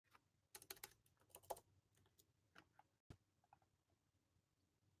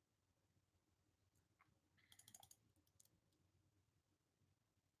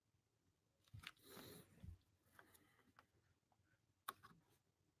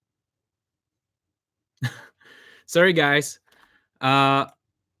Sorry, guys. I'm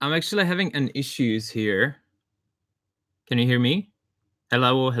actually having an issues here. Can you hear me?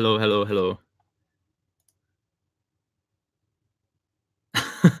 Hello, hello, hello, hello.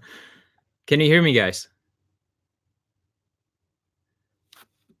 Can you hear me, guys?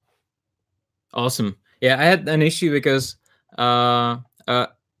 Awesome. Yeah, I had an issue because I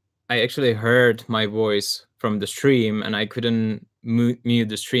actually heard my voice from the stream, and I couldn't mute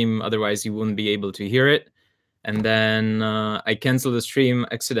the stream. Otherwise, you wouldn't be able to hear it. And then I canceled the stream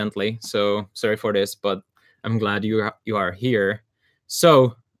accidentally. So sorry for this, but I'm glad you are here.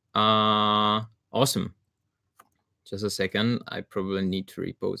 So awesome. Just a second. I probably need to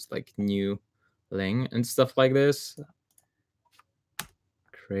repost like new link and stuff like this.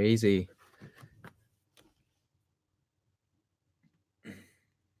 Crazy.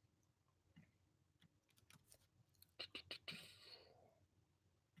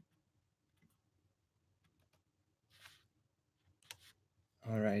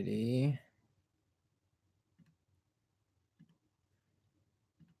 Alrighty.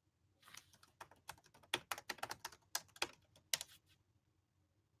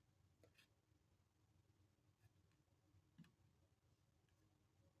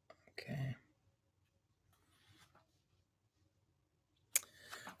 Okay.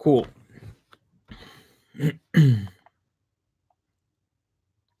 Cool.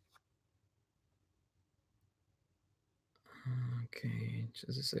 Okay,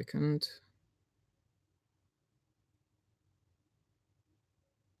 just a second.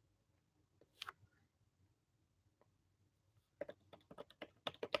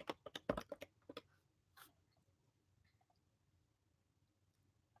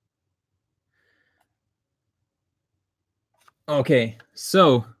 Okay,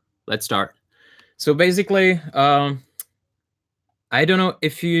 so let's start. So basically, I don't know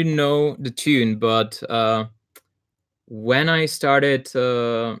if you know the tune, but when I started,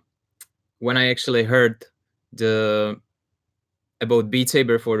 when I actually heard about Beat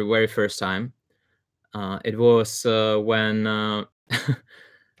Saber for the very first time, it was when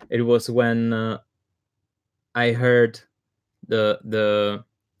I heard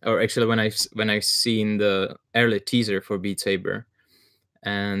or actually when I've seen the early teaser for Beat Saber,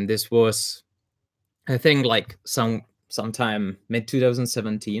 and this was, I think, like sometime mid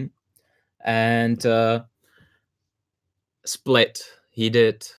 2017, and Split, he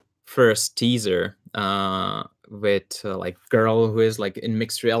did first teaser with like girl who is like in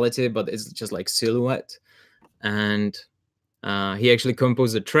mixed reality, but it's just like silhouette, and he actually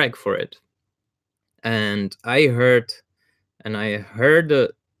composed a track for it. And I heard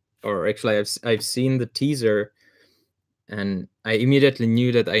or actually I've seen the teaser, and I immediately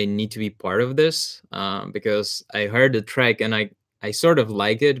knew that I need to be part of this because I heard the track and I sort of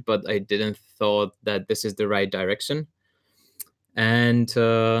like it, but I didn't thought that this is the right direction. And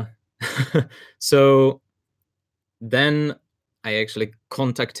so then I actually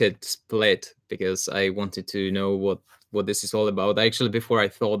contacted Split because I wanted to know what this is all about. Actually, before I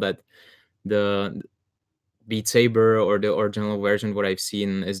thought that the Beat Saber or the original version, what I've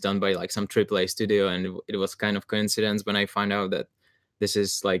seen, is done by like some AAA studio, and it was kind of coincidence when I found out that this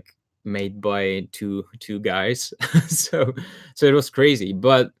is like made by two guys. so it was crazy.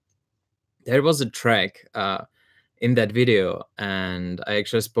 But there was a track in that video, and I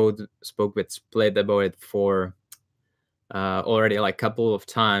actually spoke with Split about it for already like a couple of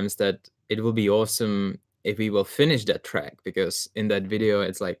times, that it will be awesome if we will finish that track, because in that video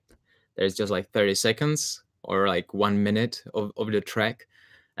it's like there's just like 30 seconds or like 1 minute of the track,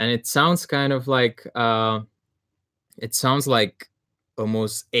 and it sounds kind of like it sounds like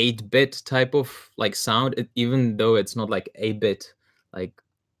almost 8-bit type of like sound, even though it's not like 8-bit like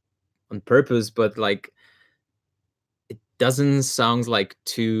on purpose, but like it doesn't sound like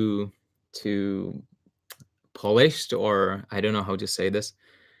too polished, or I don't know how to say this,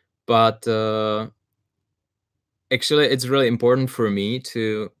 but actually it's really important for me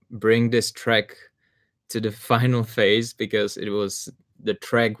to bring this track to the final phase, because it was the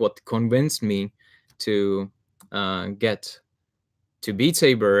track what convinced me to get to Beat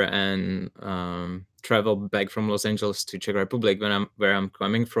Saber and travel back from Los Angeles to Czech Republic where I'm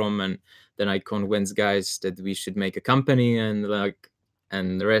coming from, and then I convinced guys that we should make a company, and the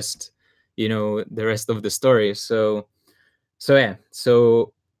rest, the rest of the story. So yeah,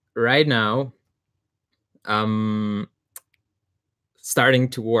 so right now I'm starting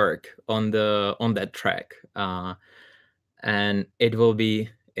to work on that track, and it will be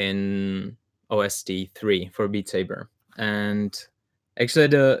in OST 3 for Beat Saber. And actually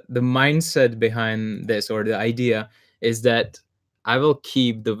the mindset behind this, or the idea, is that I will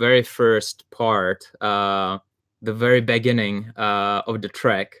keep the very first part the very beginning of the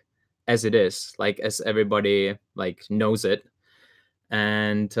track as it is, like as everybody like knows it,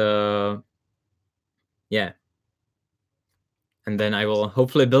 and yeah, and then I will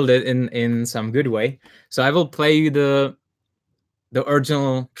hopefully build it in some good way. So I will play you the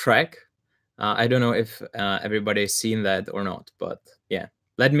original track. I don't know if everybody's seen that or not, but yeah,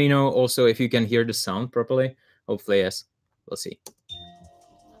 let me know also if you can hear the sound properly. Hopefully, yes. We'll see.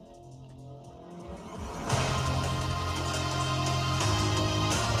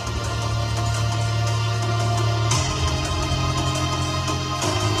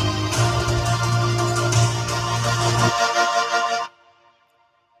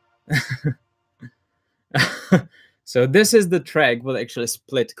 So this is the track what actually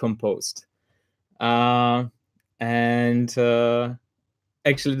Split composed, and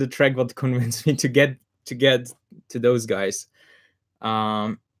actually the track what convinced me to get to those guys.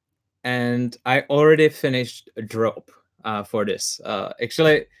 And I already finished a drop for this.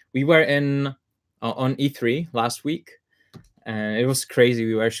 Actually, we were in on E3 last week, and it was crazy.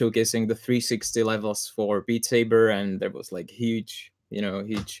 We were showcasing the 360 levels for Beat Saber, and there was like huge,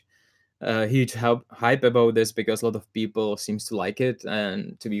 huge hype about this because a lot of people seems to like it.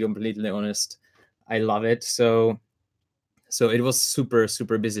 And to be completely honest, I love it. So it was super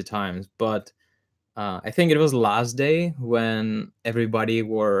busy times, but I think it was last day when everybody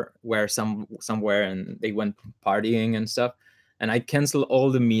were somewhere and they went partying and stuff, and I canceled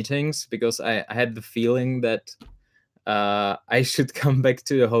all the meetings because I had the feeling that I should come back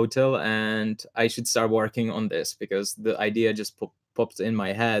to the hotel and I should start working on this, because the idea just popped in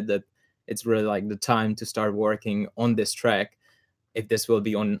my head that it's really like the time to start working on this track if this will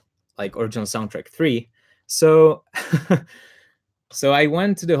be on like original soundtrack 3. So so I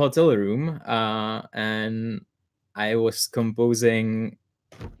went to the hotel room and I was composing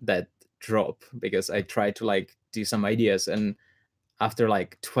that drop because I tried to like do some ideas, and after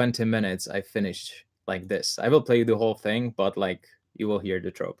like 20 minutes I finished like this. I will play you the whole thing, but like you will hear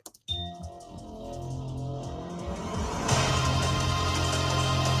the drop.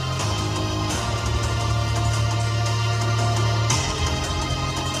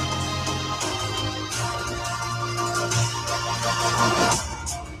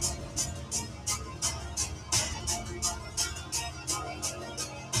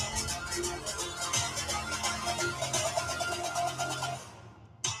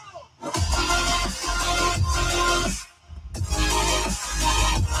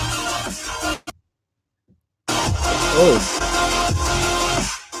 Oh.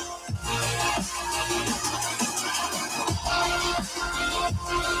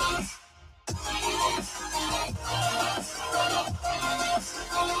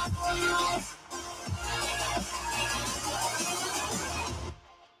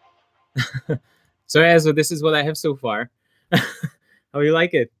 So yeah, so this is what I have so far. How you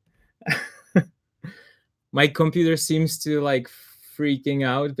like it? My computer seems to like freaking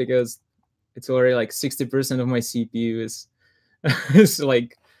out because it's already like 60% of my CPU is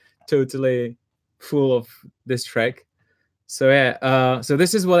like totally full of this track. So yeah, so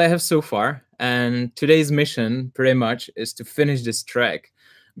this is what I have so far, and today's mission pretty much is to finish this track,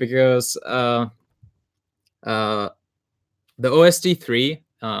 because the OST 3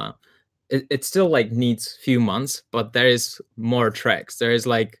 it still like needs few months, but there is more tracks. There is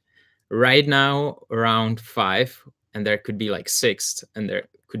like right now around 5, and there could be like 6th, and there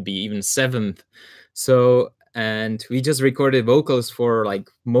could be even 7th. So, and we just recorded vocals for like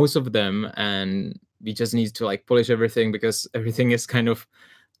most of them, and we just need to like polish everything because everything is kind of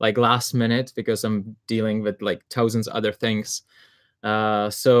like last minute because I'm dealing with like thousands other things.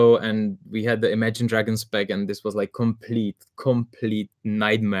 So, and we had the Imagine Dragons pack, and this was like complete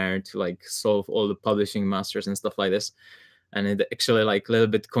nightmare to like solve all the publishing masters and stuff like this. And it actually like a little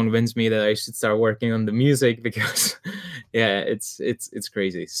bit convinced me that I should start working on the music because yeah, it's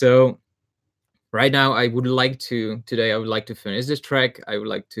crazy. So right now I would like to finish this track. I would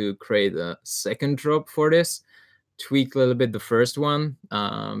like to create a second drop for this, tweak a little bit the first one,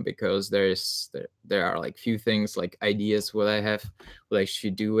 because there are like few things like ideas what I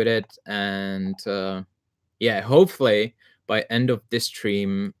should do with it. And yeah, hopefully by end of this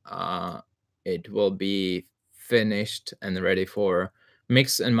stream it will be finished and ready for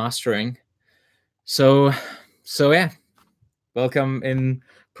mix and mastering. So yeah, welcome in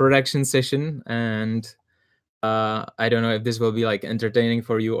production session. And I don't know if this will be like entertaining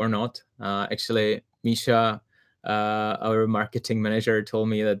for you or not. Actually, Misha, our marketing manager, told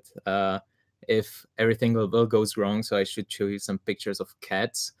me that if everything will goes wrong, so I should show you some pictures of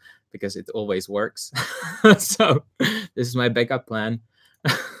cats because it always works. So this is my backup plan.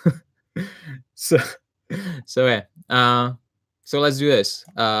 so So yeah, so let's do this.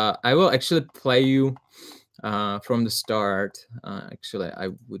 I will actually play you from the start. Actually, I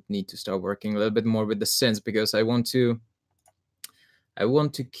would need to start working a little bit more with the synths because I want to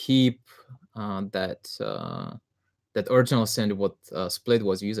keep that original synth what Split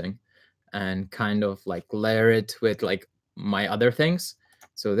was using, and kind of like layer it with like my other things.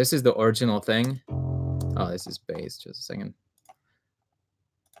 So this is the original thing. Oh, this is bass. Just a second.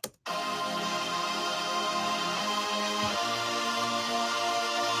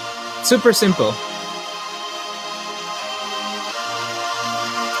 Super simple.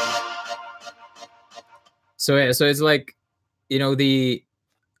 So yeah, so it's like,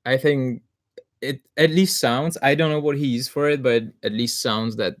 I think it at least sounds. I don't know what he used for it, but at least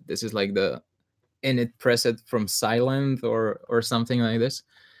sounds that this is like the init preset from Silent or something like this.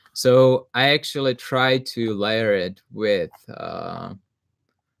 So I actually tried to layer it with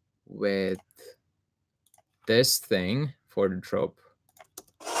this thing for the drop.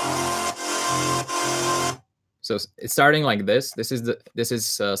 So it's starting like this. This is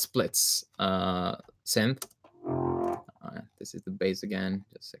Split's synth. This is the bass again.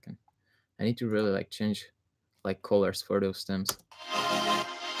 Just a second. I need to really like change like colors for those stems.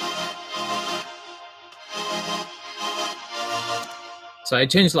 So I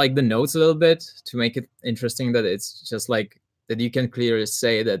changed like the notes a little bit to make it interesting, that it's just like that you can clearly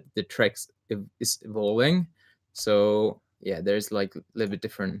say that the track is evolving. So yeah, there's like a little bit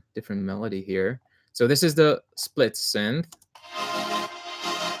different melody here. So this is the Split synth.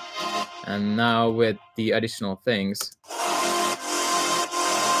 And now with the additional things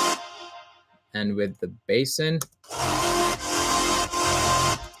and with the bass in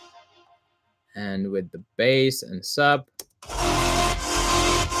and with the bass and sub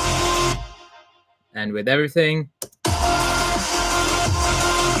and with everything,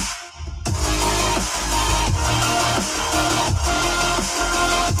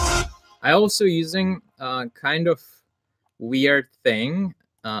 I also using kind of weird thing,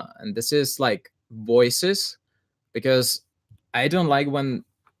 and this is like voices, because I don't like when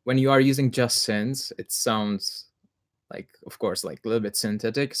you are using just synths, it sounds like, of course, like a little bit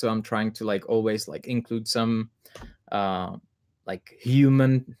synthetic. So I'm trying to like always like include some like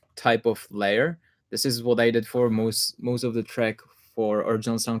human type of layer. This is what I did for most of the track for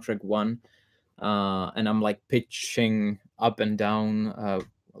original soundtrack 1. And I'm like pitching up and down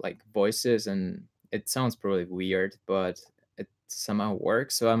like voices, and it sounds probably weird, but it somehow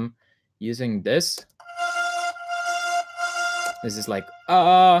works. So I'm using this. This is like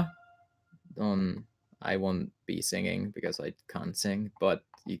don't I won't be singing because I can't sing, but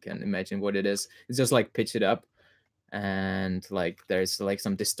you can imagine what it is. It's just like pitch it up, and like there's like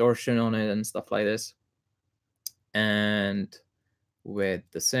some distortion on it and stuff like this. And with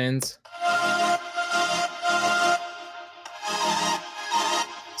the synths,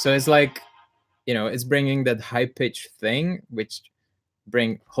 so it's like, it's bringing that high pitch thing, which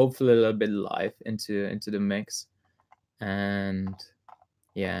bring hopefully a little bit life into the mix. And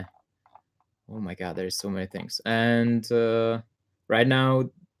yeah, oh my god, there's so many things. And right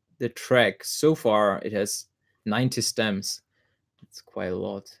now the track so far, it has 90 stems. It's quite a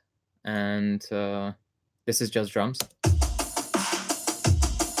lot. And this is just drums.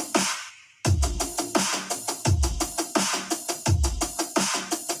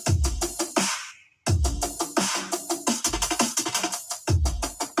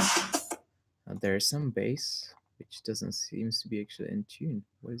 There's some bass, which doesn't seem to be actually in tune.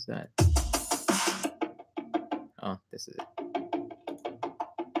 What is that? Oh, this is it.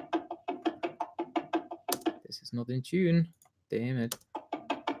 This is not in tune. Damn it.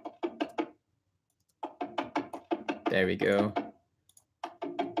 There we go.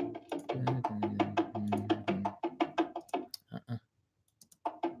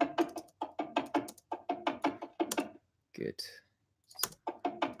 Good.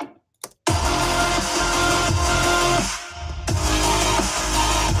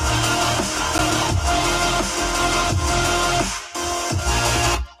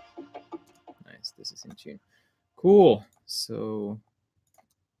 Nice, this is in tune. Cool. So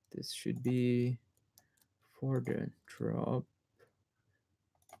this should be for the drop.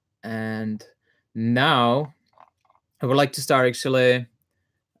 And now I would like to start actually.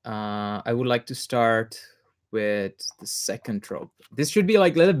 I would like to start with the second drop. This should be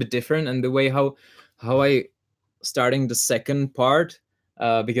like a little bit different, and the way how I starting the second part,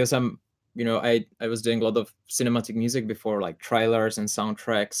 because I'm, I was doing a lot of cinematic music before, like trailers and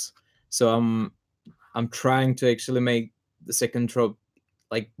soundtracks. So I'm trying to actually make the second drop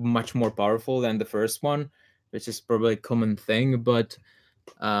like much more powerful than the first one, which is probably a common thing. But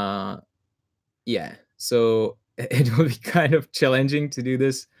yeah, So it will be kind of challenging to do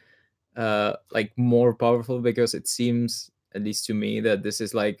this like more powerful, because it seems, at least to me, that this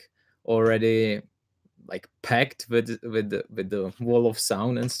is like already like packed with the wall of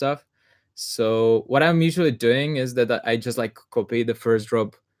sound and stuff. So what I'm usually doing is that I just like copy the first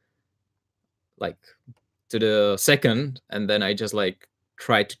drop like to the second, and then I just like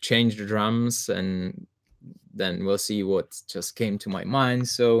try to change the drums, and then we'll see what just came to my mind.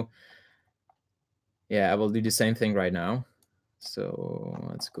 So yeah, I will do the same thing right now. So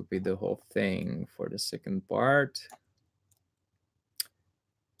let's copy the whole thing for the second part.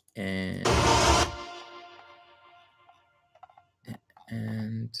 And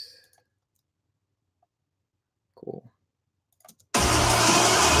cool.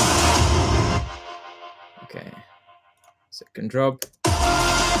 Okay. Second drop.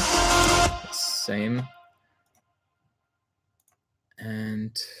 Same.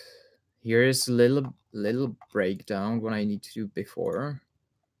 And here is a little breakdown what I need to do before.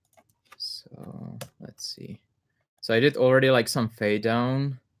 So let's see. So I did already like some fade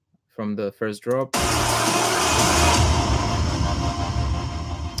down from the first drop.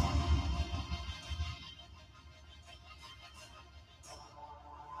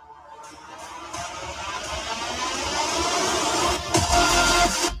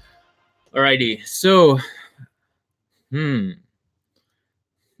 Alrighty, so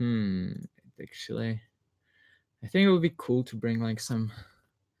actually, I think it would be cool to bring like some.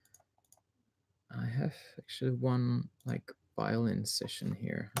 I have actually one like violin session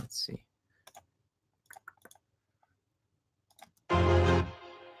here. Let's see.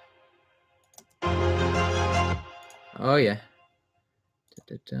 Oh yeah.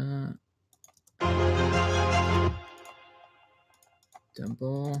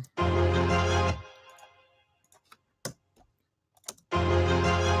 Double.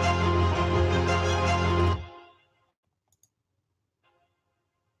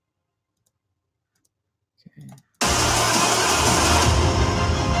 Okay.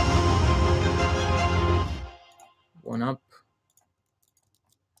 One up.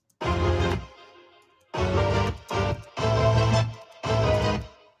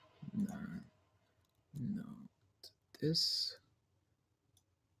 No, this.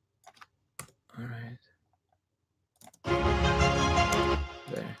 All right.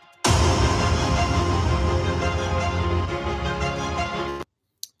 There.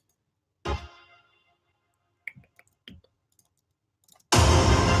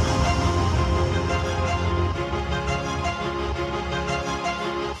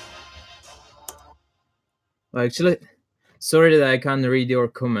 Well, actually, sorry that I can't read your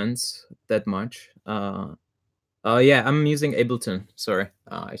comments that much. Yeah, I'm using Ableton. Sorry,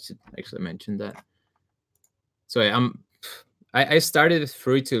 I should actually mention that. So yeah, I started with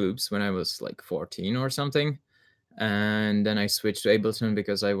Fruity Loops when I was like 14 or something, and then I switched to Ableton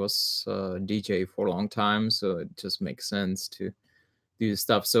because I was DJ for a long time, so it just makes sense to do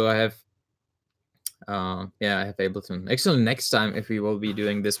stuff. So I have, yeah, I have Ableton. Actually, next time, if we will be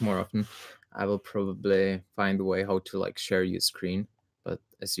doing this more often, I will probably find a way how to like share your screen. But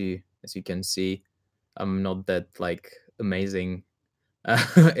as you can see, I'm not that like amazing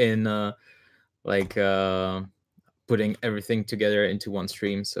in like putting everything together into one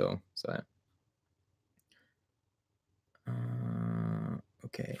stream. So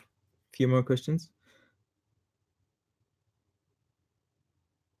okay, few more questions.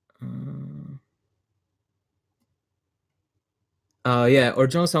 Yeah,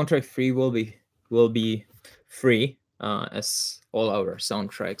 original soundtrack free will be free, as all our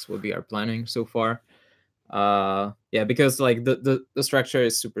soundtracks will be our planning so far. Yeah, because like the structure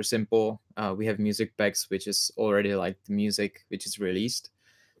is super simple. We have music packs, which is already like the music which is released.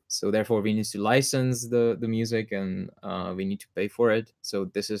 So therefore we need to license the music, and we need to pay for it. So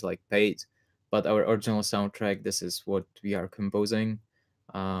this is like paid, but our original soundtrack, this is what we are composing,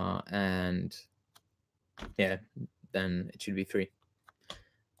 and yeah, then it should be free.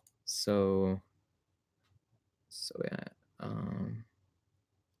 So yeah,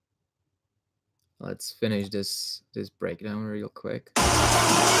 let's finish this breakdown real quick.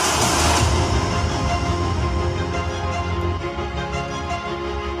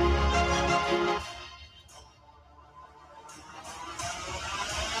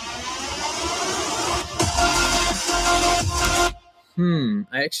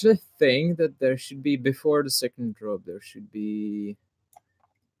 I actually think that there should be, before the second drop, there should be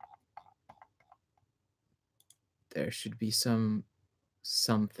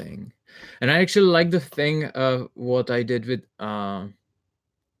something. And I actually like the thing of what I did with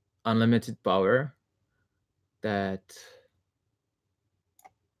unlimited power, that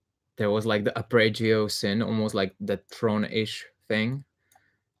there was like the arpeggio synth, almost like the Tron-ish thing.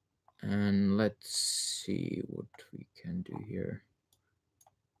 And let's see what we can do here.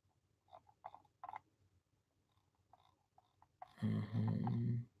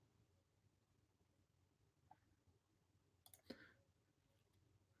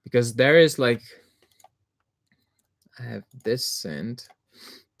 Because there is like, I have this synth.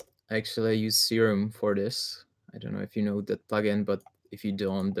 Actually, I use Serum for this. I don't know if you know that plugin, but if you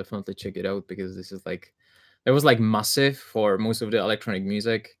don't, definitely check it out, because this is like, it was like massive for most of the electronic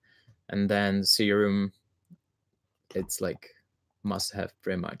music, and then Serum, it's like must have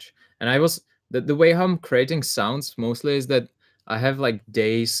pretty much. And I was the way how I'm creating sounds mostly is that I have like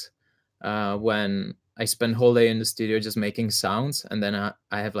days when I spend whole day in the studio just making sounds, and then I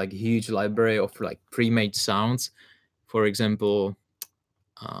have like a huge library of like pre-made sounds. For example,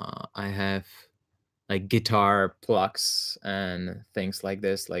 I have like guitar plugs and things like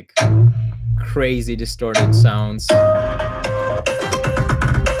this, like crazy distorted sounds.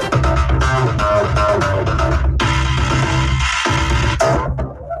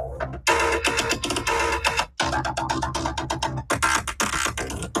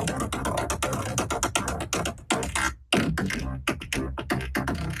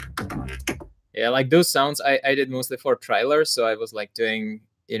 Yeah, like those sounds I did mostly for trailers, so I was like doing,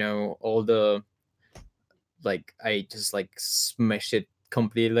 you know, all the, like I just like smash it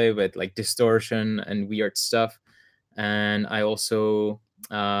completely with like distortion and weird stuff. And I also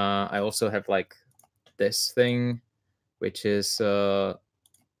have like this thing, which is like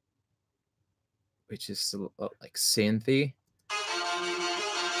synthy.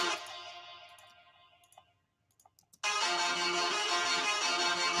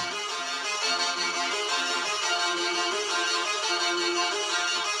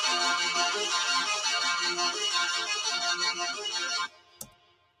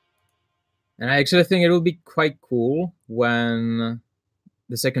 And I actually think it will be quite cool when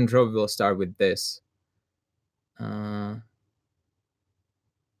the second drop will start with this. Let's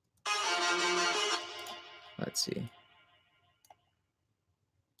see.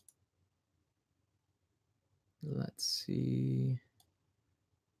 Let's see.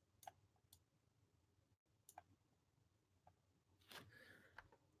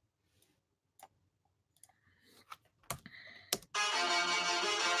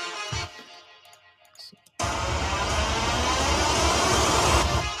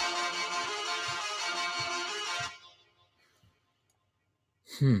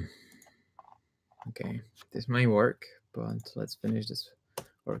 Okay, this might work, but let's finish this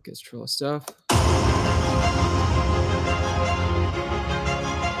orchestral stuff.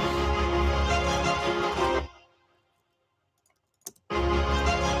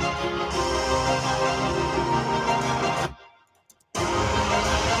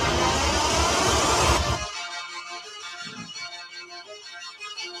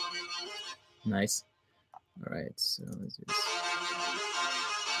 Nice. All right, so let's do this.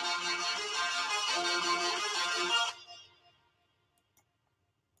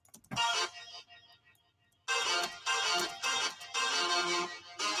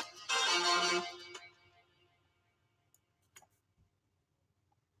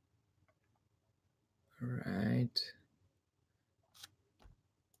 All right.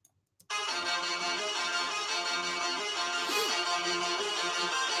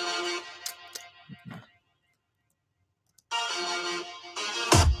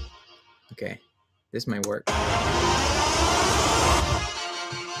 Okay, this might work.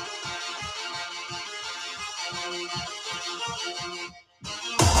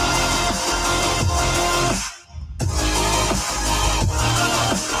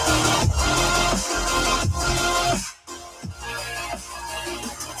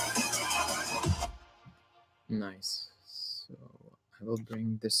 Nice. So I will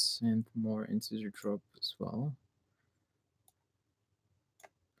bring this synth more into the drop as well.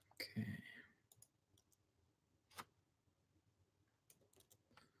 Okay.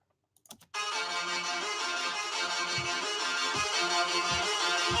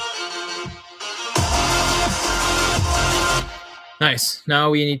 Nice.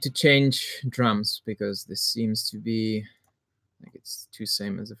 Now we need to change drums, because this seems to be like it's too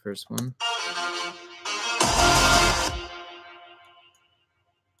same as the first one.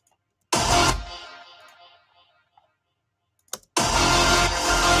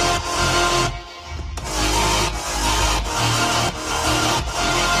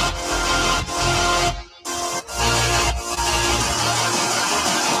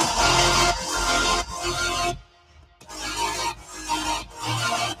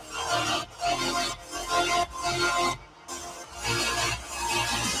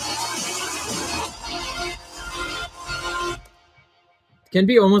 can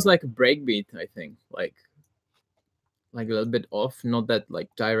be almost like a breakbeat, I think, like a little bit off, not that like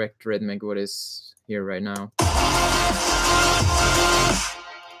direct rhythmic what is here right now.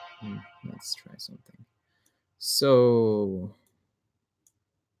 Let's try something. So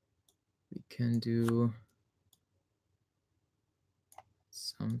we can do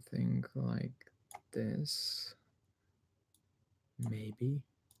something like this, maybe.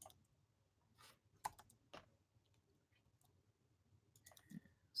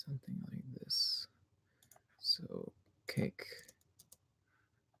 Something like this. So kick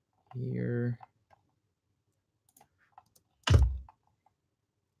here.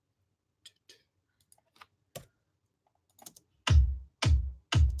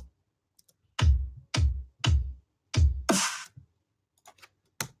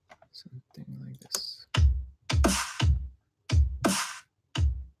 Something like this.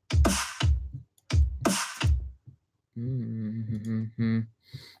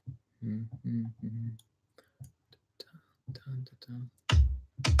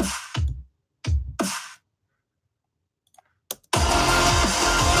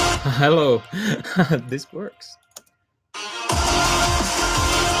 Hello, this works.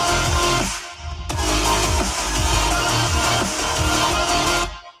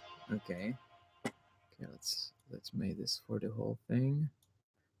 Okay. Okay, let's make this for the whole thing.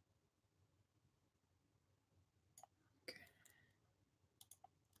 Okay.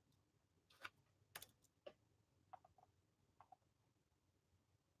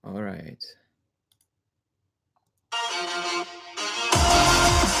 All right.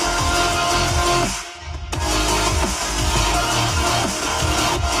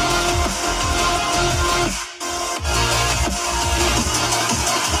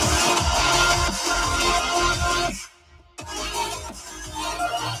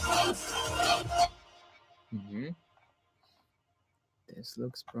 This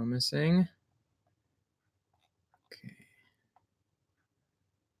looks promising. Okay.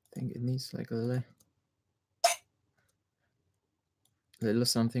 I think it needs like a little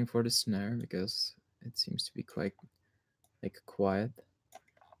something for the snare because it seems to be quite like quiet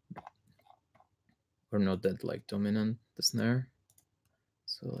or not that like dominant, the snare.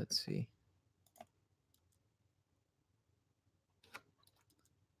 So let's see.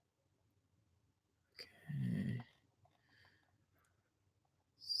 Okay.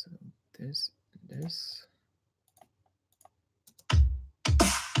 So this.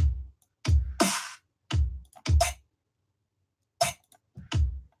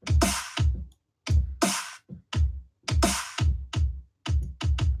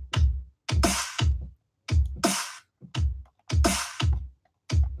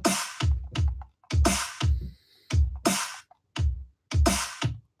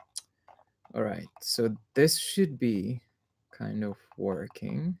 All right, so this should be kind of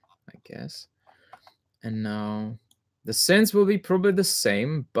working, I guess. And now the synths will be probably the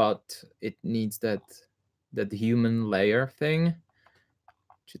same, but it needs that human layer thing.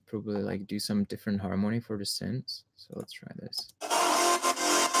 Should probably like do some different harmony for the synths. So let's try this.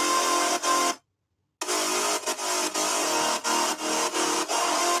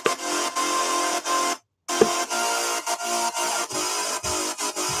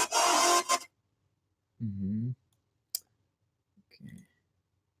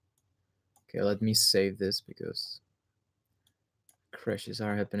 Okay, let me save this because crashes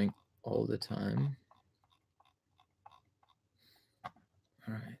are happening all the time.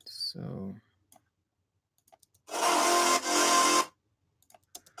 All right, so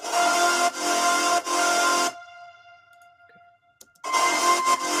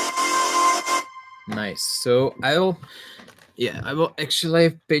nice. So I will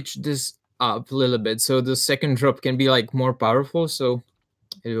actually pitch this up a little bit so the second drop can be like more powerful. So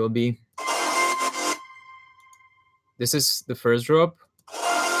it will be. This is the first drop. This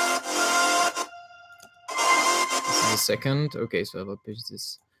is the second. Okay, so I will pitch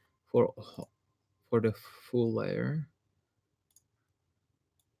this for the full layer.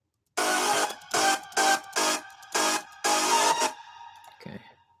 Okay.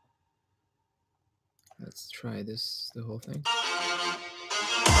 Let's try this, the whole thing.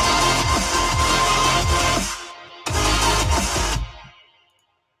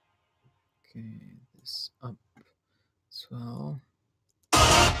 Okay, this up as well.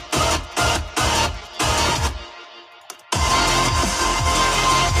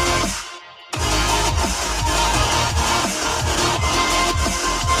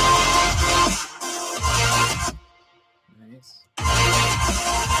 Nice.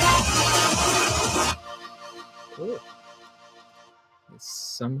 Cool. It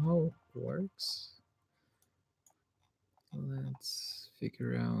somehow works. Let's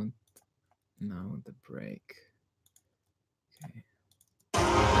figure out now the break. Okay.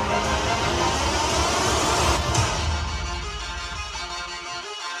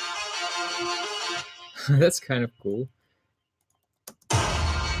 That's kind of cool.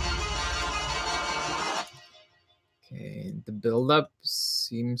 Okay, the build-up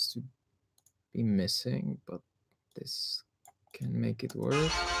seems to be missing, but this can make it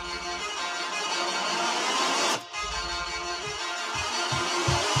work.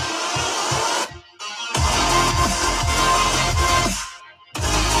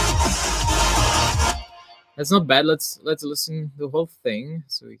 That's not bad. Let's listen the whole thing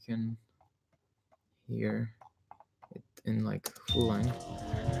so we can hear it in like full length.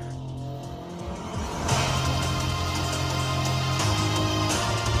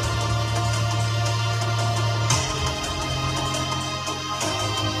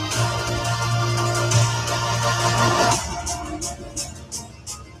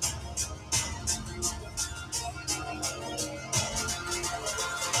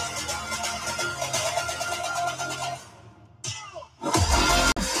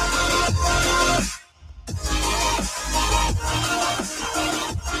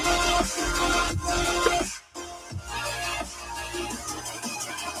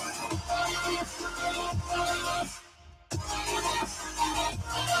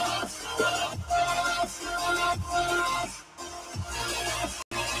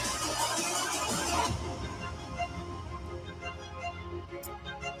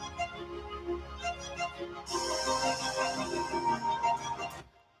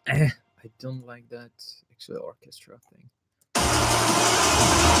 I don't like that actually orchestra thing.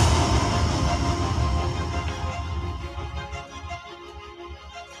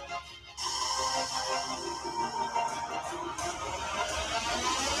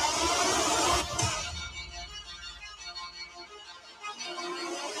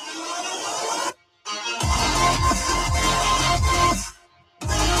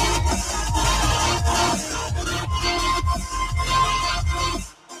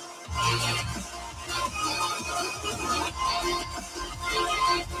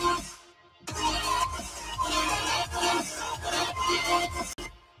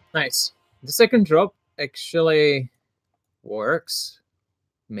 Nice. The second drop actually works,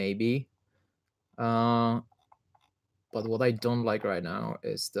 maybe. But what I don't like right now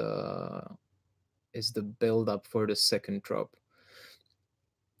is the build up for the second drop.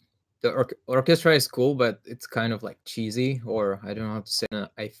 The orchestra is cool, but it's kind of like cheesy, or I don't know how to say it.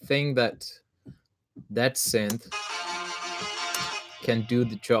 I think that synth can do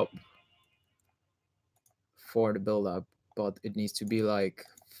the job for the build up, but it needs to be like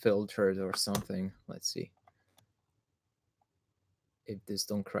filtered or something. Let's see if this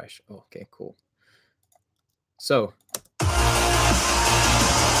don't crash. Okay, cool. So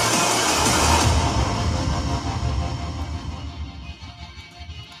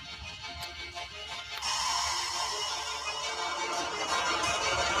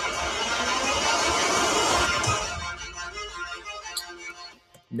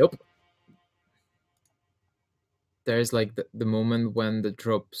nope. There's like the moment when the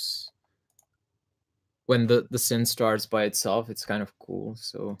drops, when the synth starts by itself. It's kind of cool.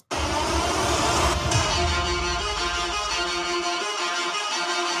 So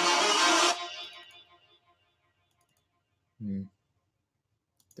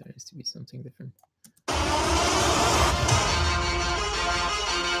there has to be something different.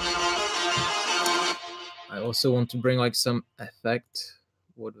 I also want to bring like some effect,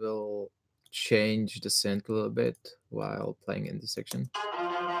 what will change the synth a little bit while playing in this section.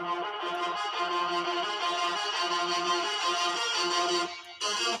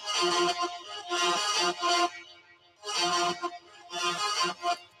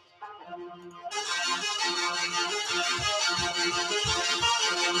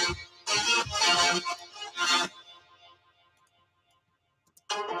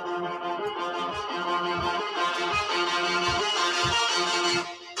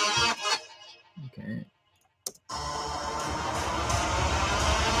 Okay.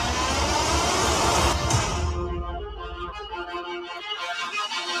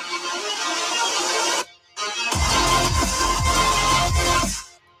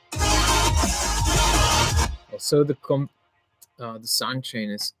 Also, the sound chain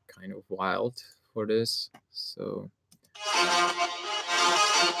is kind of wild for this, so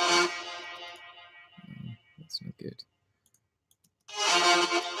that's not good.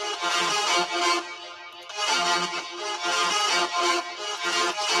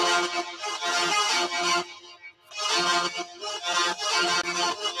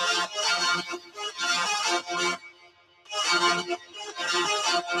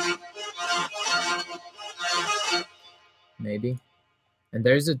 Maybe. And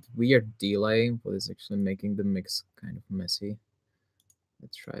there's a weird delay, what is actually making the mix kind of messy.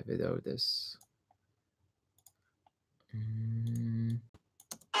 Let's try without this.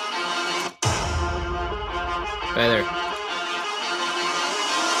 Better.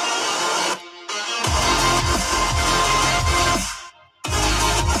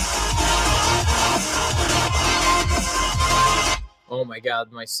 Oh my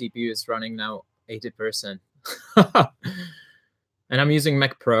god, my CPU is running now 80%. And I'm using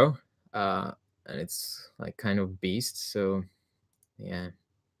Mac Pro, and it's like kind of beast, so yeah.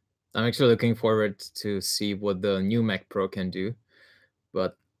 I'm actually looking forward to see what the new Mac Pro can do,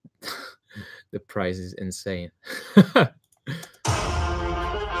 but the price is insane.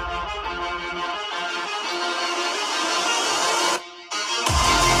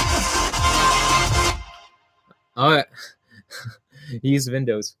 Oh, use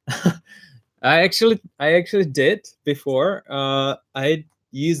Windows. I actually did before. I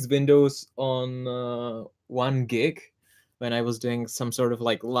used Windows on 1 gig when I was doing some sort of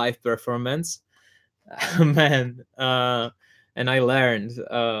like live performance. Man, and I learned.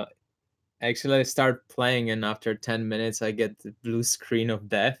 Actually, I start playing, and after 10 minutes, I get the blue screen of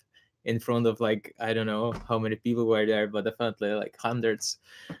death in front of like I don't know how many people were there, but definitely like hundreds.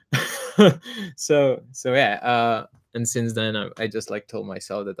 So yeah. And since then, I just like told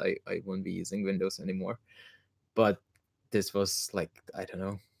myself that I won't be using Windows anymore. But this was like I don't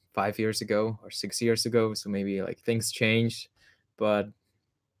know 5 years ago or 6 years ago, so maybe like things changed. But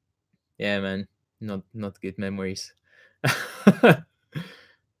yeah, man, not good memories.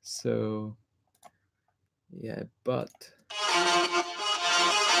 So yeah, but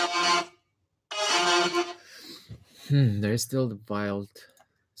there's still the wild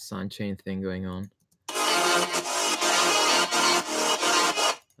Sunchain thing going on.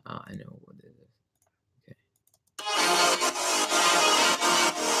 I know what it is. Okay.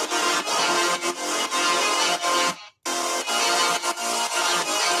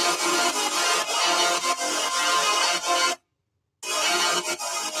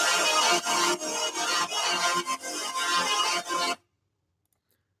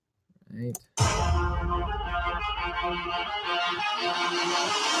 Right.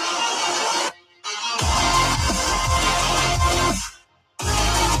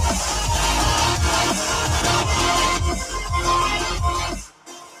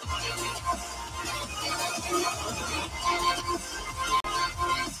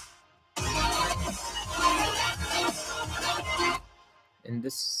 In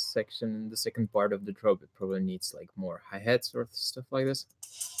this section, in the second part of the drop, it probably needs like more hi-hats or stuff like this.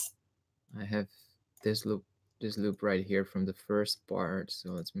 I have this loop right here from the first part,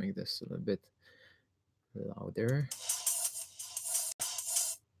 so let's make this a little bit louder.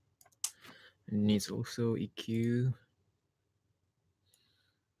 It needs also EQ.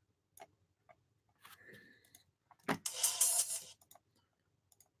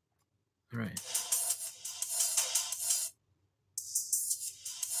 All right.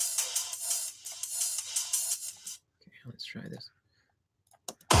 Okay, let's try this.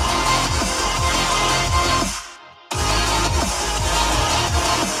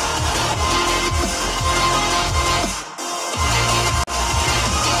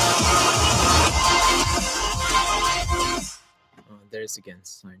 There's again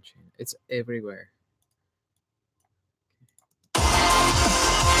sidechain. It's everywhere.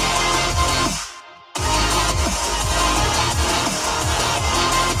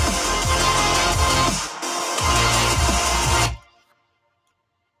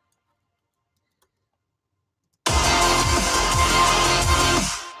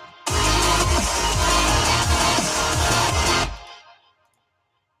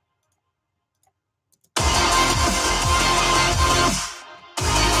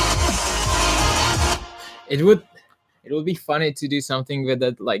 It would be funny to do something with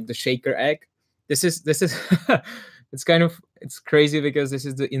that, like the shaker egg. This is it's crazy because this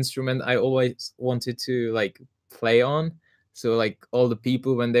is the instrument I always wanted to like play on. So like all the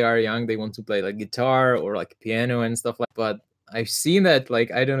people when they are young, they want to play like guitar or like piano and stuff like. But I've seen that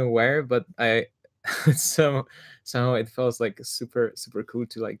like I don't know where, but I so somehow it feels like super cool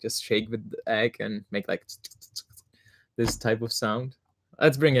to like just shake with the egg and make like this type of sound.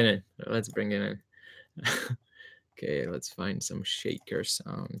 Let's bring it in. Let's bring it in. Okay, let's find some shaker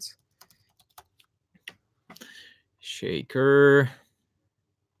sounds. Shaker.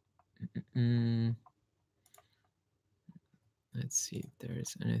 Let's see if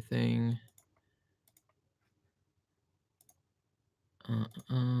there's anything.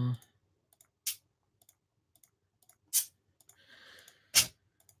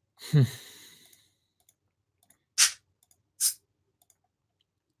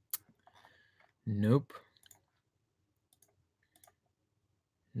 Nope.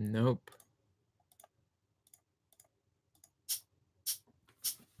 Nope.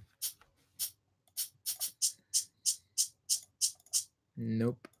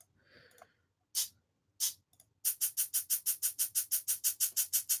 Nope.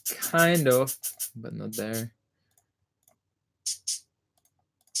 Kind of, but not there.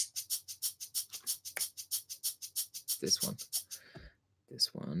 This one. This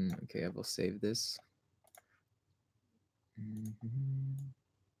one. Okay, I will save this.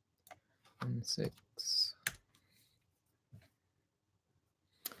 6.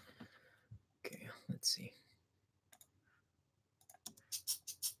 Okay, let's see.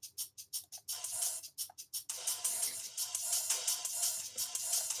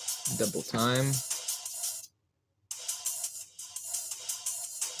 Double time.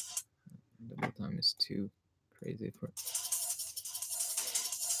 Double time is too crazy for.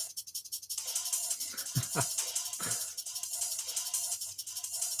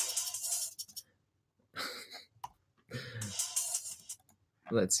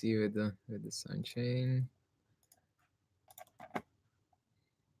 Let's see with the sign chain.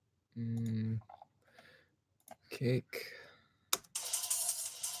 Cake.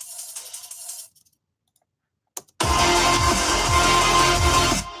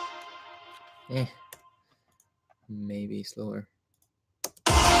 Maybe slower.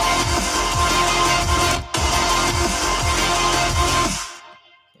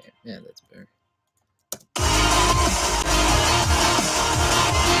 Yeah, that's better.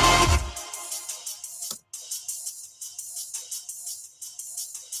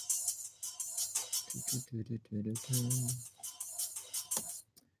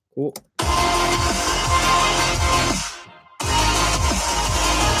 Cool.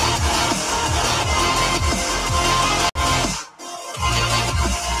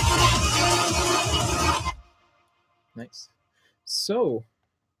 Nice. So,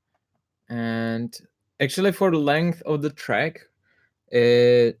 and actually for the length of the track,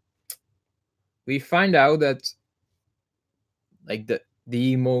 we find out that like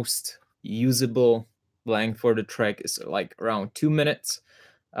the most usable length for the track is like around 2 minutes,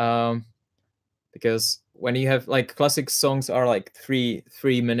 because when you have like classic songs are like 3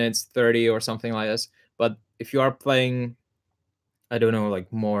 minutes 30 or something like this, but if you are playing, I don't know,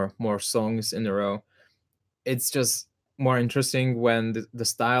 like more songs in a row, it's just more interesting when the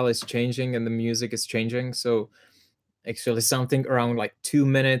style is changing and the music is changing. So actually something around like 2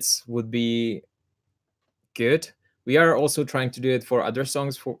 minutes would be good. We are also trying to do it for other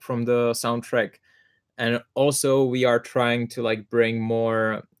songs from the soundtrack, and also we are trying to like bring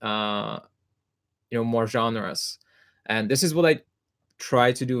more more genres. And this is what I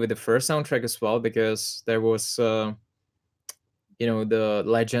tried to do with the first soundtrack as well, because there was the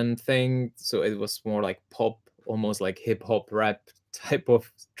legend thing, so it was more like pop, almost like hip hop rap type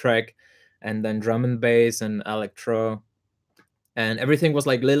of track, and then drum and bass and electro, and everything was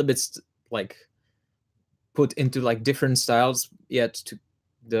like a little bit like put into like different styles, yet to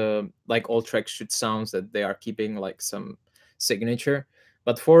the like all tracks should sound that they are keeping like some signature.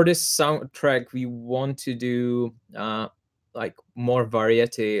 But for this soundtrack we want to do like more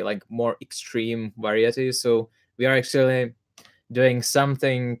variety, like more extreme variety. So we are actually doing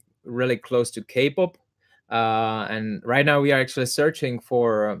something really close to K-pop, and right now we are actually searching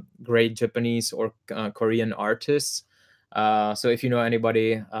for great Japanese or Korean artists. So if you know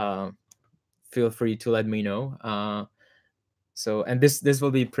anybody, feel free to let me know. So, and this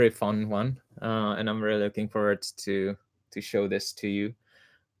will be a pretty fun one, and I'm really looking forward to show this to you.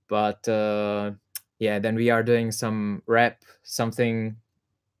 But yeah, then we are doing some rap, something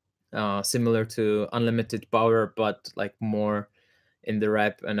similar to Unlimited Power, but like more in the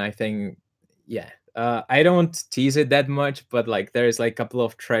rap. And I think, yeah, I don't tease it that much, but like there is like a couple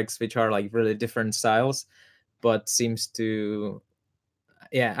of tracks which are like really different styles, but seems to,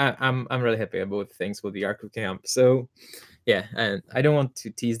 yeah, I'm really happy about things with the Arc Camp. So yeah, and I don't want to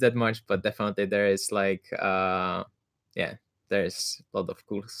tease that much, but definitely there is like yeah, there's a lot of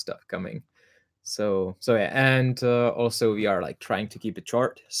cool stuff coming. So yeah, and also we are like trying to keep it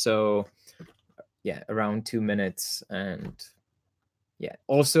short. So yeah, around 2 minutes. And yeah,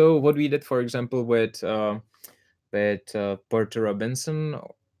 also what we did, for example, with Porter Robinson,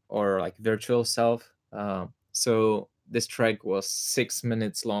 or like Virtual Self. So this track was 6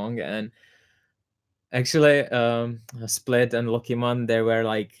 minutes long, and actually Split and Lucky Man, they were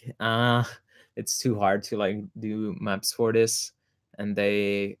like, it's too hard to like do maps for this, and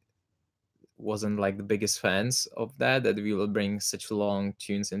they wasn't like the biggest fans of that we will bring such long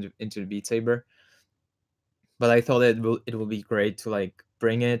tunes into the Beat Saber. But I thought it will be great to like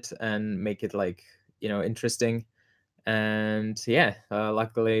bring it and make it like, interesting. And yeah,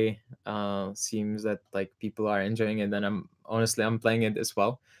 luckily, seems that like people are enjoying it, and I'm playing it as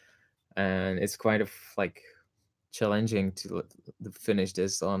well, and it's quite of like challenging to finish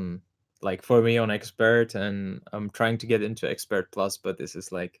this on, like, for me, on expert, and I'm trying to get into expert plus, but this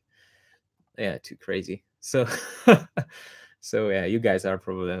is like, yeah, too crazy. So so yeah, you guys are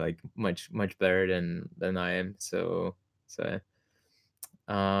probably like much better than I am. So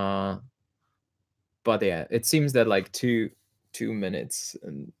uh but yeah, it seems that like 2 minutes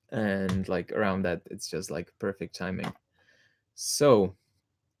and like around that, it's just like perfect timing. So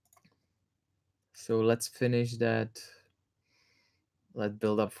let's finish that. Let's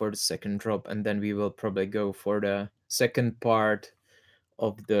build up for the second drop, and then we will probably go for the second part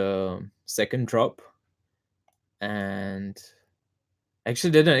of the second drop. And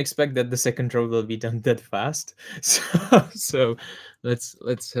actually didn't expect that the second drop will be done that fast. So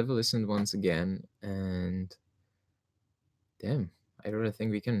let's have a listen once again. And damn, I really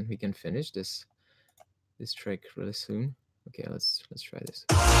think we can finish this track really soon. Okay, let's try this.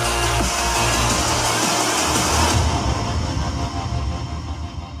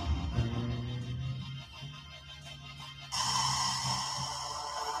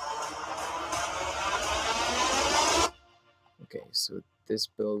 Okay, so this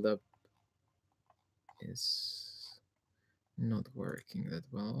build up is not working that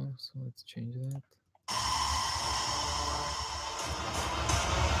well, so let's change that.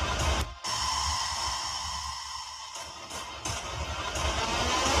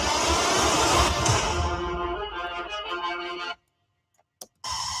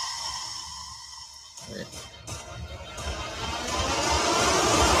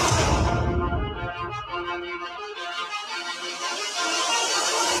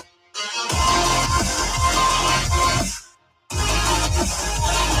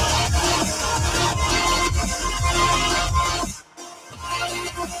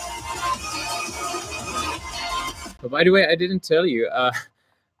 But by the way, I didn't tell you,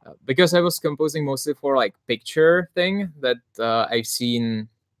 because I was composing mostly for like picture thing that I've seen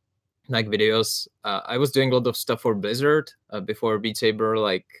like videos. I was doing a lot of stuff for Blizzard before Beat Saber.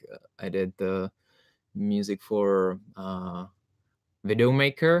 Like I did the music for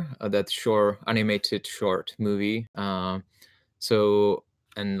Widowmaker, that short animated short movie. So,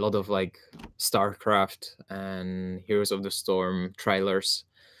 and a lot of like StarCraft and Heroes of the Storm trailers.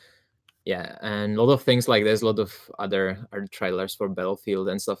 Yeah, and a lot of things like there's a lot of other trailers for Battlefield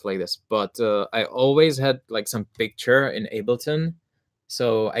and stuff like this. But I always had like some picture in Ableton,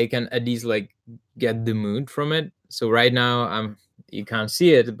 so I can at least like get the mood from it. So right now you can't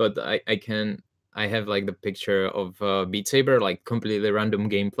see it, but I have like the picture of Beat Saber, like completely random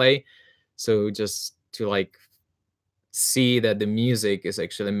gameplay. So just to like see that the music is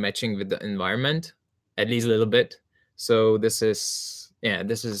actually matching with the environment, at least a little bit. So this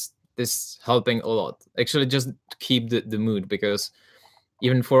helping a lot. Actually, just keep the mood, because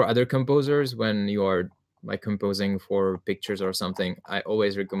even for other composers, when you are like composing for pictures or something, I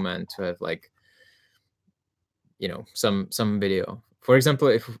always recommend to have like, some video. For example,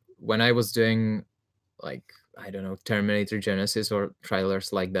 if when I was doing like, I don't know, Terminator Genesis or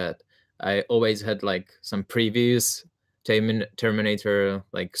trailers like that, I always had like some previous Terminator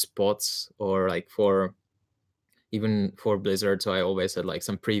like spots, or like for even for Blizzard. So I always had like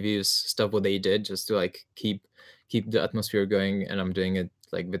some previous stuff what they did, just to like keep the atmosphere going. And I'm doing it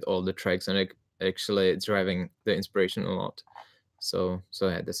like with all the tracks, and actually it's driving the inspiration a lot. So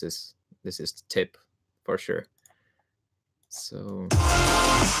yeah, this is the tip for sure. So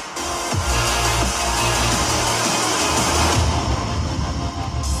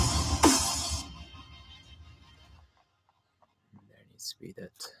there needs to be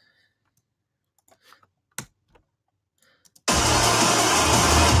that.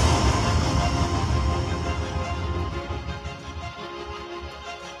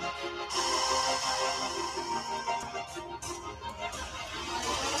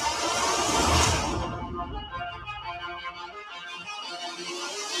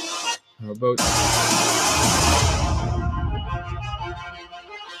 How about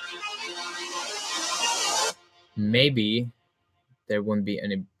maybe there won't be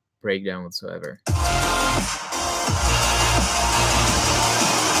any breakdown whatsoever?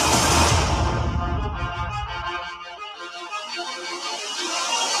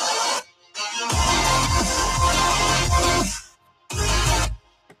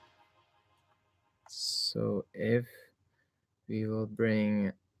 So if we will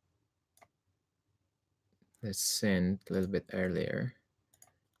bring the synth a little bit earlier.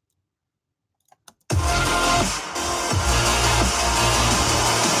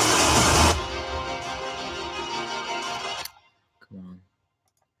 Come on.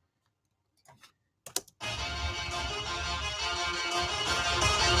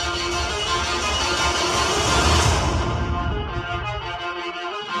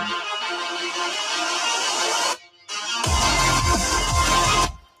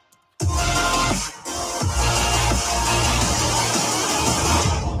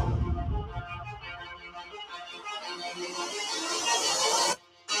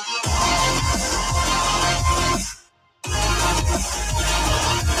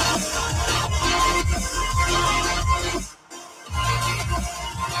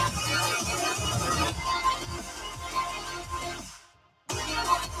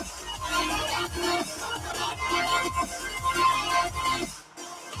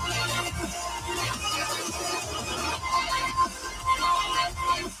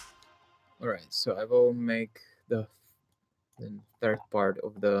 All right, so I will make the third part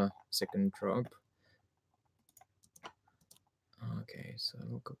of the second drop. Okay, so I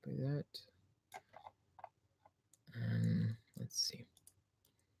will copy that. And let's see.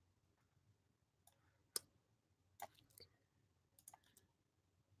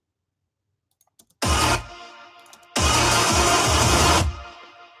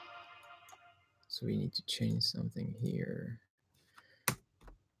 So we need to change something here.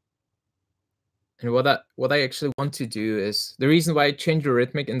 And what I actually want to do is, the reason why I change the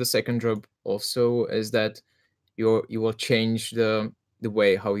rhythmic in the second drop also is that you will change the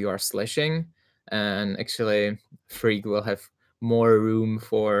way how you are slashing, and actually Freak will have more room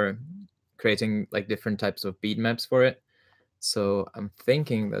for creating like different types of beat maps for it. So I'm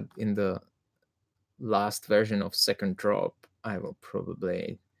thinking that in the last version of second drop, I will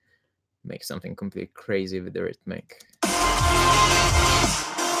probably make something completely crazy with the rhythmic.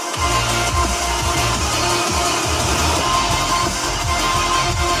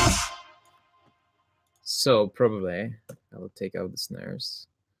 So probably I will take out the snares.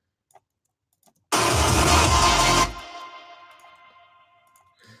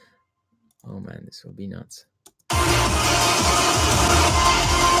 Oh man, this will be nuts.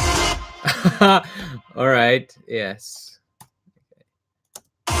 All right, yes.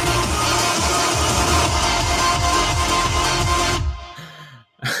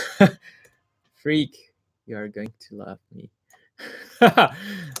 Okay. Freak, you are going to love me.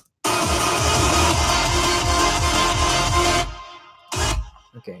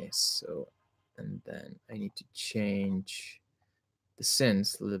 Okay, so, and then I need to change the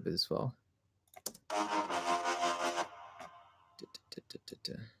synths a little bit as well.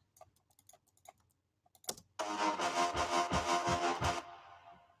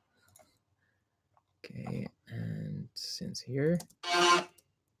 Okay, and synths here.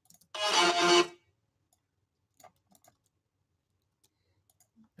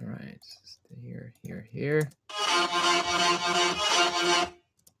 All right, here, here, here.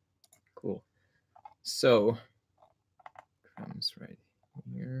 Cool. So, drums right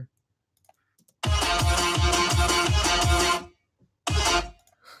here.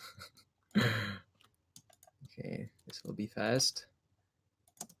 Okay, this will be fast.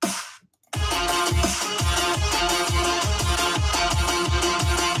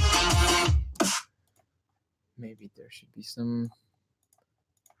 Maybe there should be some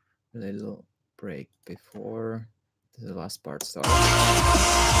little break before the last part starts.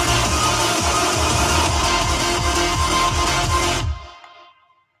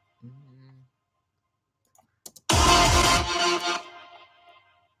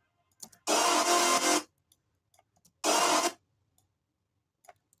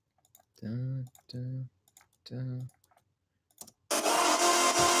 Dun, dun, dun.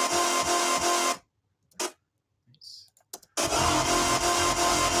 Nice.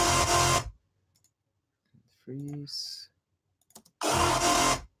 Freeze.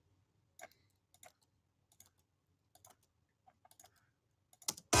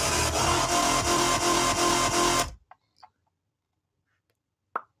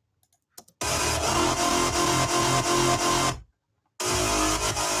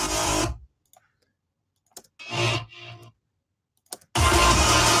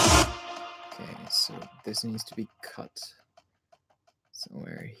 Okay, so this needs to be cut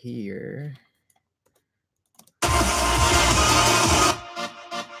somewhere here.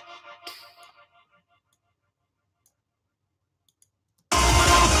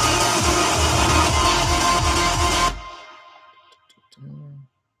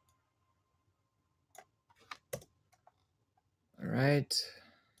 All right.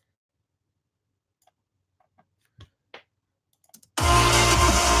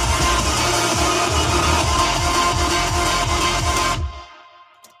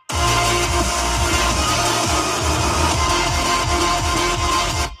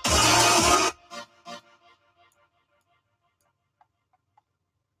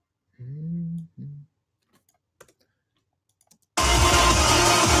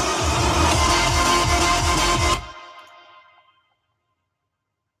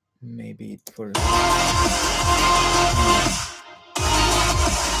 Maybe for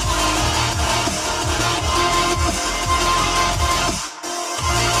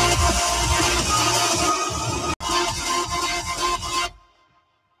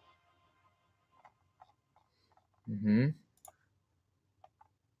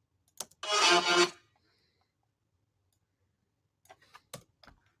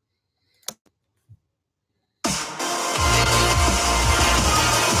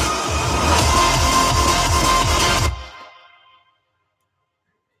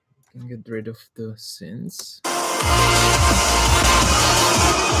can get rid of the synths.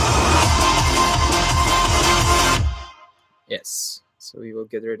 Yes, so we will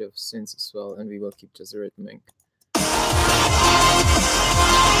get rid of synths as well, and we will keep just the rhythmic.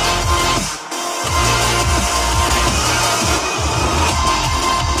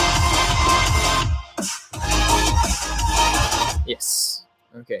 Yes.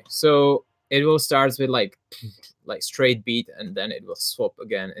 Okay, so it will start with like straight beat, and then it will swap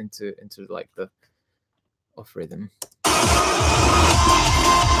again into like the off rhythm.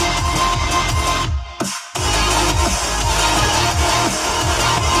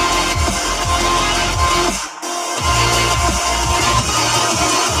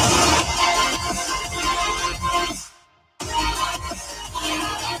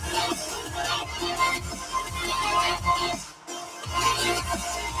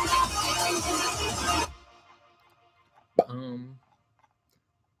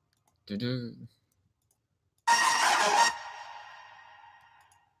 Doo-doo.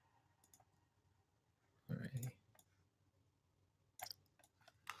 Alrighty.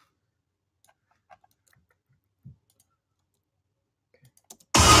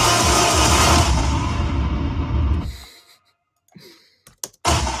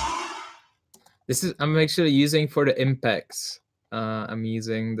 This is, I'm actually using for the impacts. I'm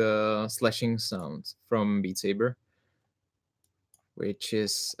using the slashing sound from Beat Saber, which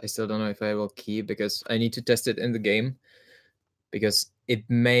is, I still don't know if I will keep because I need to test it in the game, because it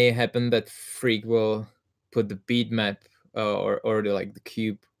may happen that Freak will put the beat map or the like the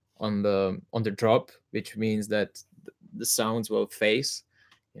cube on the drop, which means that the sounds will phase,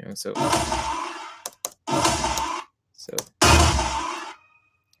 you know. So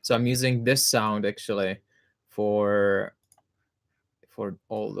I'm using this sound actually for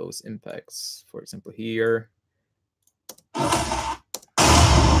all those impacts. For example, here.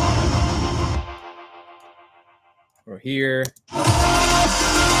 Or here.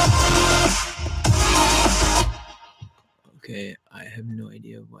 Okay, I have no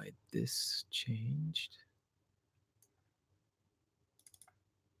idea why this changed.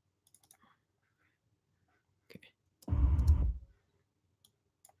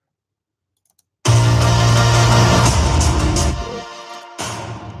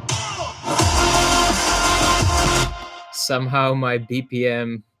 Somehow my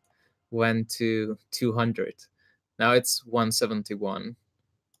BPM went to 200. Now it's 171.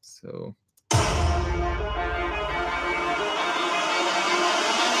 So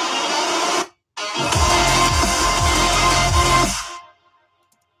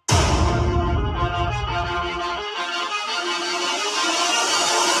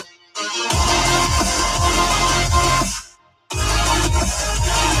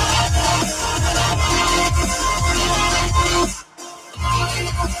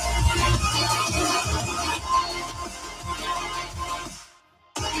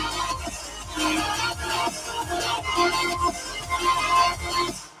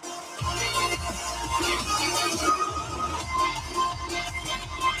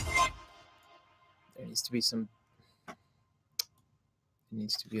there needs to be some, it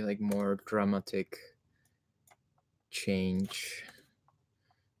needs to be like more dramatic change.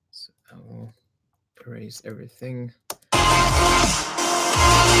 So I will erase everything.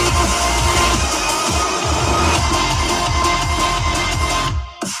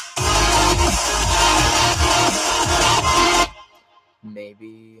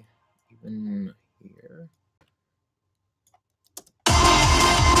 Maybe even here.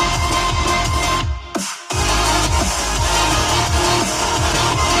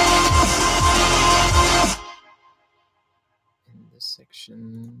 In this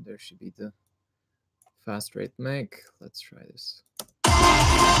section, there should be the fast rhythmic. Let's try this.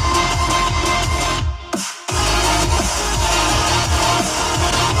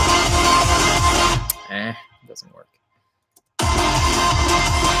 Doesn't work.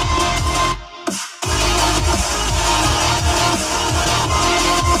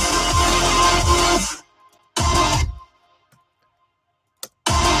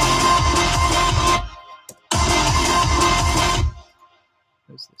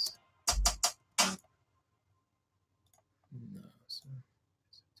 is this? No, so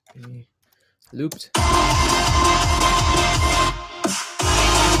it's be looped.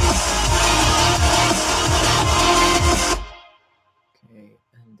 Okay,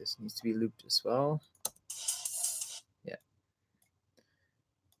 and this needs to be looped as well. Yeah.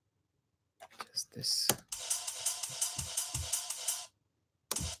 Just this.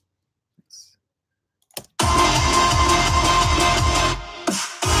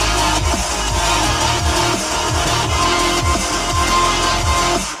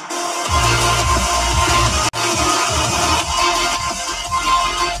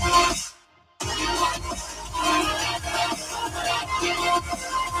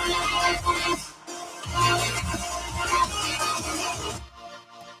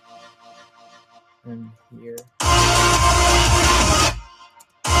 And here.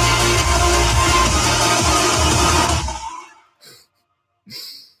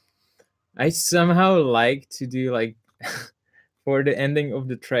 I somehow like to do like for the ending of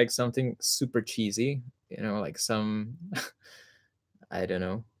the track something super cheesy, you know, like some I don't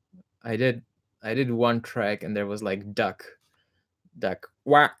know. I did one track and there was like duck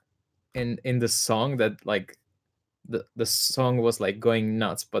wah in the song that like the song was like going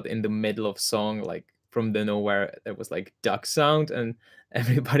nuts, but in the middle of song, like from the nowhere, there was like duck sound, and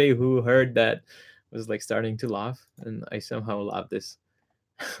everybody who heard that was like starting to laugh, and I somehow love this.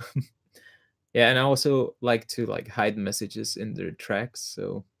 Yeah, and I also like to like hide messages in the tracks,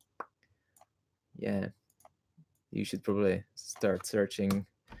 so yeah, you should probably start searching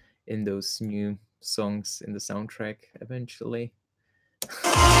in those new songs in the soundtrack eventually.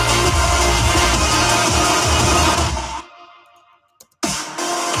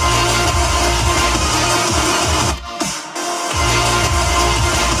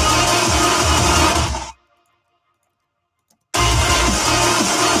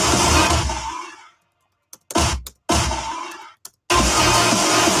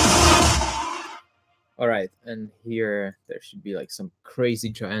 All right, and here there should be like some crazy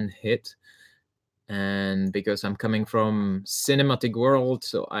giant hit. And because I'm coming from cinematic world,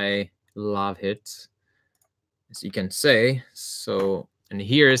 so I love hits, as you can say. So, and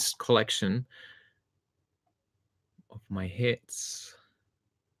here's collection of my hits.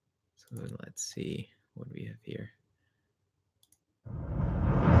 So let's see what we have here.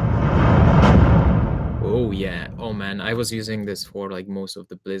 Oh yeah, oh man, I was using this for like most of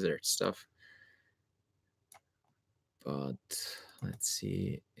the Blizzard stuff. But let's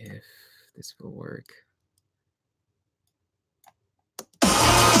see if this will work.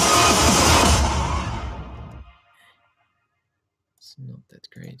 It's not that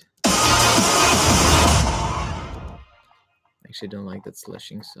great. I actually don't like that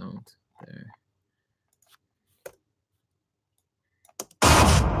slashing sound there.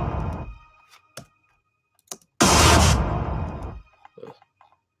 Ugh.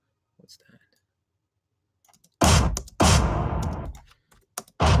 What's that?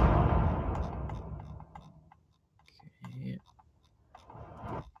 Okay.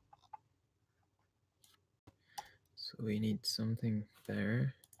 So we need something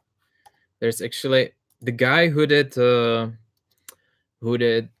there. There's actually the guy who did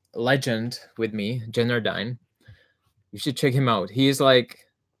Legend with me, Jenardine. You should check him out. He's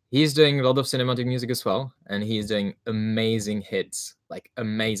doing a lot of cinematic music as well, and he's doing amazing hits, like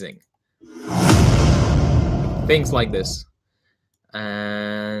amazing things like this,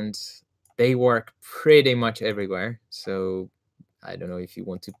 and they work pretty much everywhere. So I don't know if you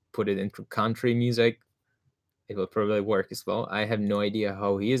want to put it into country music, it will probably work as well. I have no idea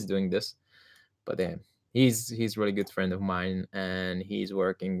how he is doing this, but yeah, he's a really good friend of mine, and he's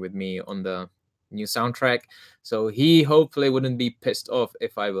working with me on the new soundtrack. So he hopefully wouldn't be pissed off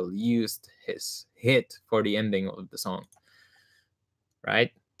if I will use his hit for the ending of the song,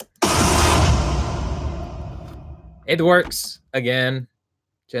 right? It works again.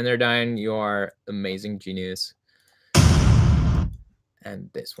 Jenardine, you are amazing genius. And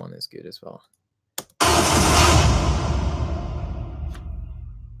this one is good as well.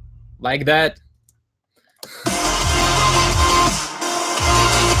 Like that.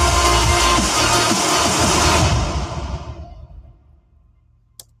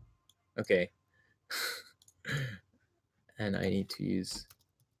 Okay. And I need to use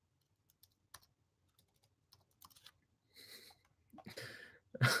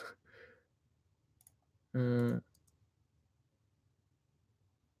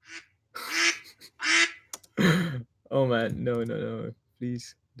oh man, no,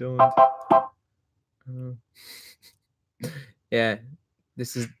 please don't. Yeah,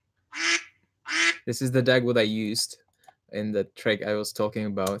 this is the deck what I used. in the track I was talking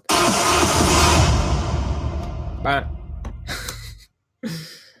about. But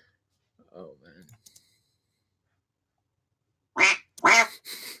oh man.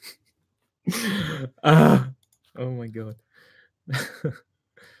 Oh my god.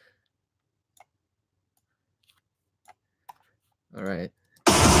 All right.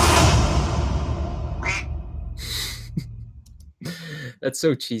 That's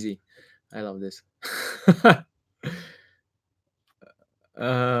so cheesy. I love this.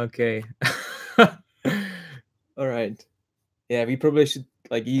 Okay. All right. Yeah, we probably should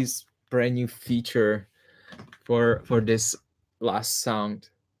like use brand new feature for this last sound.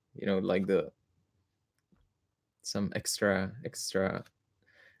 You know, like some extra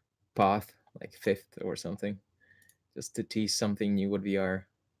path, like fifth or something, just to tease something new what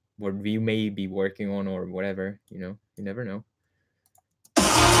we may be working on or whatever. You know, you never know.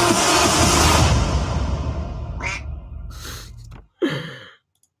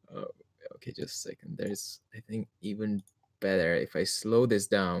 Oh, okay, just a second. There's, I think, even better if I slow this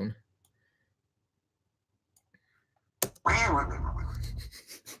down.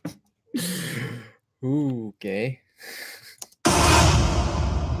 Ooh, okay.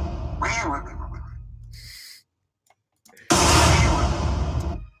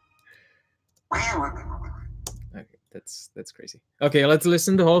 Okay, that's crazy. Okay, let's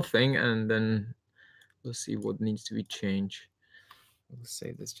listen to the whole thing and then we'll see what needs to be changed. We'll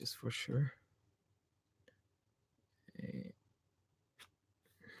say this just for sure.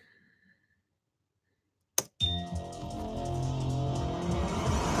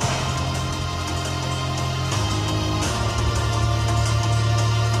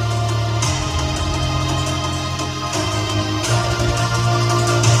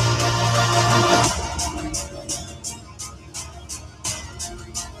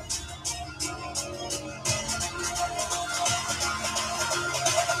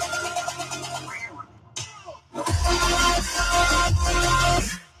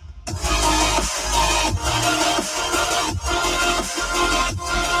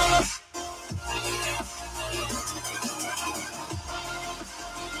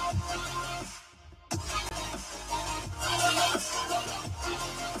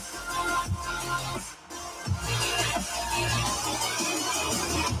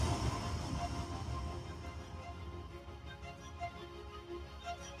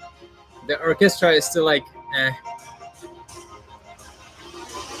 The orchestra is still like, eh.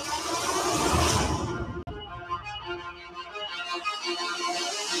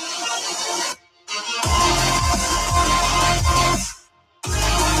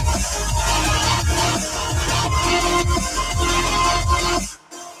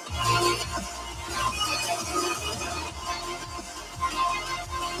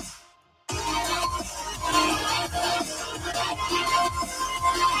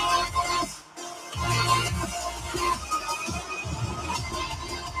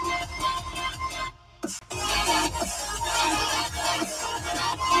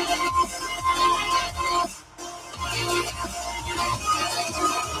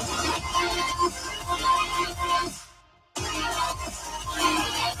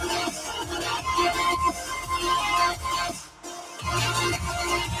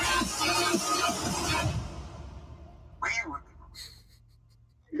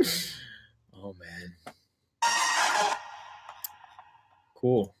 Oh man.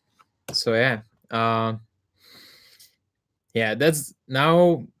 Cool. So yeah. Yeah, that's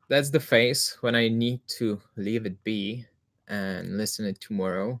the phase when I need to leave it be and listen it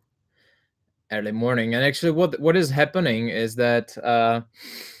tomorrow early morning. And actually what is happening is that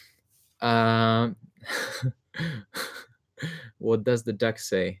um what does the duck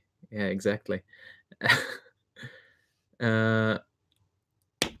say? Yeah, exactly. uh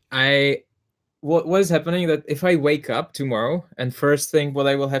what is happening that if I wake up tomorrow and first thing what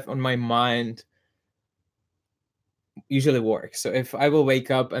I will have on my mind usually works. So if I will wake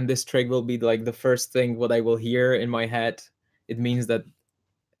up and this track will be like the first thing what I will hear in my head, it means that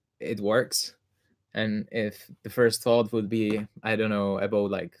it works. And if the first thought would be, I don't know, about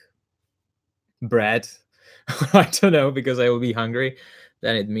like bread, I don't know, because I will be hungry,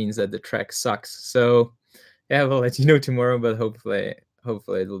 then it means that the track sucks. So yeah, we'll let you know tomorrow, but hopefully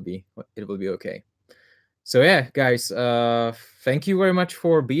it will be okay. So yeah, guys, thank you very much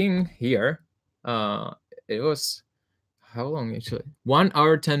for being here. It was how long actually? 1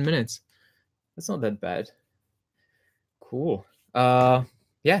 hour 10 minutes. That's not that bad. Cool.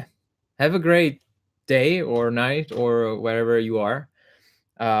 Yeah. Have a great day or night or wherever you are.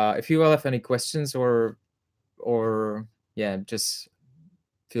 If you all have any questions or yeah, just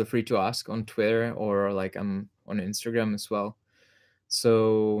feel free to ask on Twitter or like I'm on Instagram as well.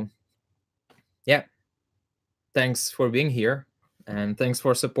 So yeah, thanks for being here, and thanks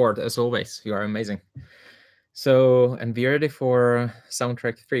for support as always. You are amazing. So, and be ready for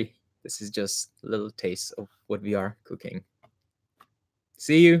soundtrack 3. This is just a little taste of what we are cooking.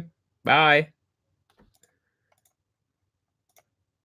 See you. Bye.